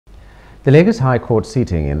The Lagos High Court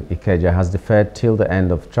sitting in Ikeja has deferred till the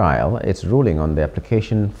end of trial its ruling on the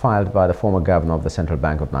application filed by the former governor of the Central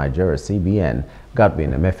Bank of Nigeria, CBN,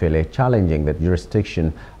 Godwin Emefiele, challenging the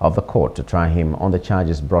jurisdiction of the court to try him on the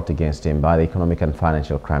charges brought against him by the Economic and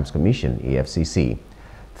Financial Crimes Commission, EFCC.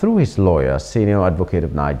 Through his lawyer, Senior Advocate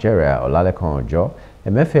of Nigeria, Olalekan Ojo,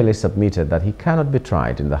 Emefiele submitted that he cannot be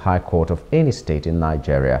tried in the High Court of any state in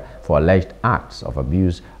Nigeria for alleged acts of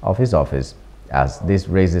abuse of his office, as this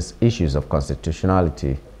raises issues of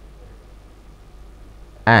constitutionality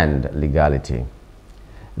and legality.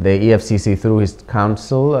 The EFCC, through his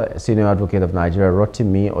counsel, Senior Advocate of Nigeria,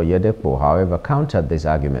 Rotimi Oyedepo, however, countered these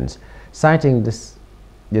arguments. Citing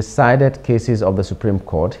decided cases of the Supreme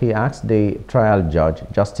Court, he asked the trial judge,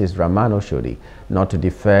 Justice Rahman Oshodi, not to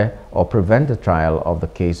defer or prevent the trial of the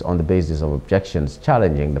case on the basis of objections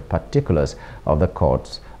challenging the particulars of the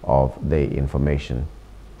courts of the information.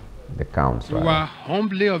 The counsel. We are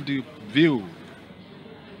humbly of the view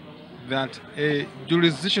that a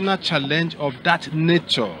jurisdictional challenge of that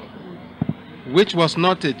nature, which was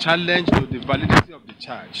not a challenge to the validity of the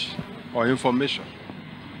charge or information,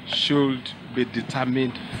 should be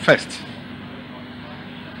determined first.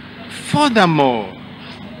 Furthermore,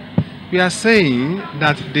 we are saying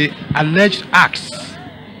that the alleged acts,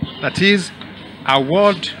 that is,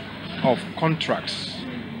 award of contracts,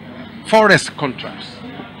 forest contracts,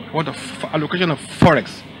 what of allocation of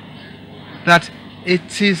forex, that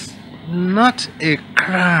it is not a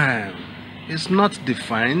crime. It's not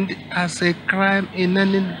defined as a crime in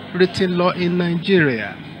any written law in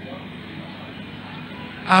Nigeria.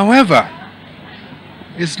 However,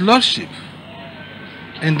 His Lordship,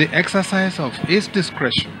 in the exercise of his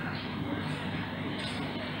discretion,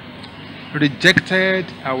 rejected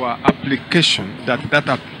our application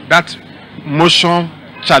that motion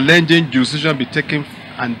challenging jurisdiction be taken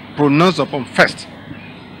and pronounced upon first,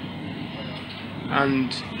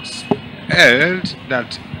 and held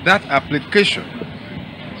that that application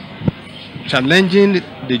challenging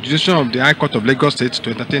the jurisdiction of the High Court of Lagos State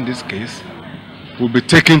to entertain this case will be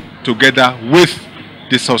taken together with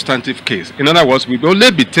the substantive case. In other words, we will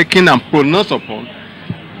only be taken and pronounced upon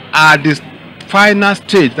at the final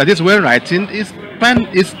stage, that is when writing is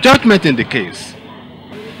judgment in the case.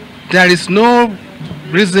 There is no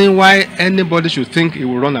reason why anybody should think he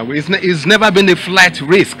will run away. It's never been a flight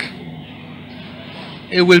risk.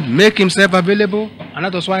 He will make himself available, and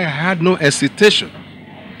that was why I had no hesitation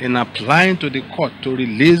in applying to the court to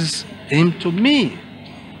release him to me,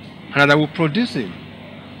 and that I will produce him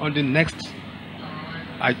on the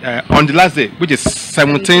last day, which is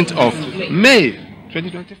 17th of May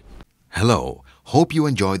 2020. Hello, hope you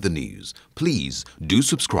enjoyed the news. Please do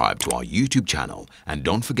subscribe to our YouTube channel and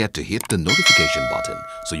don't forget to hit the notification button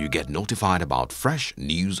so you get notified about fresh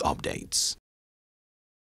news updates.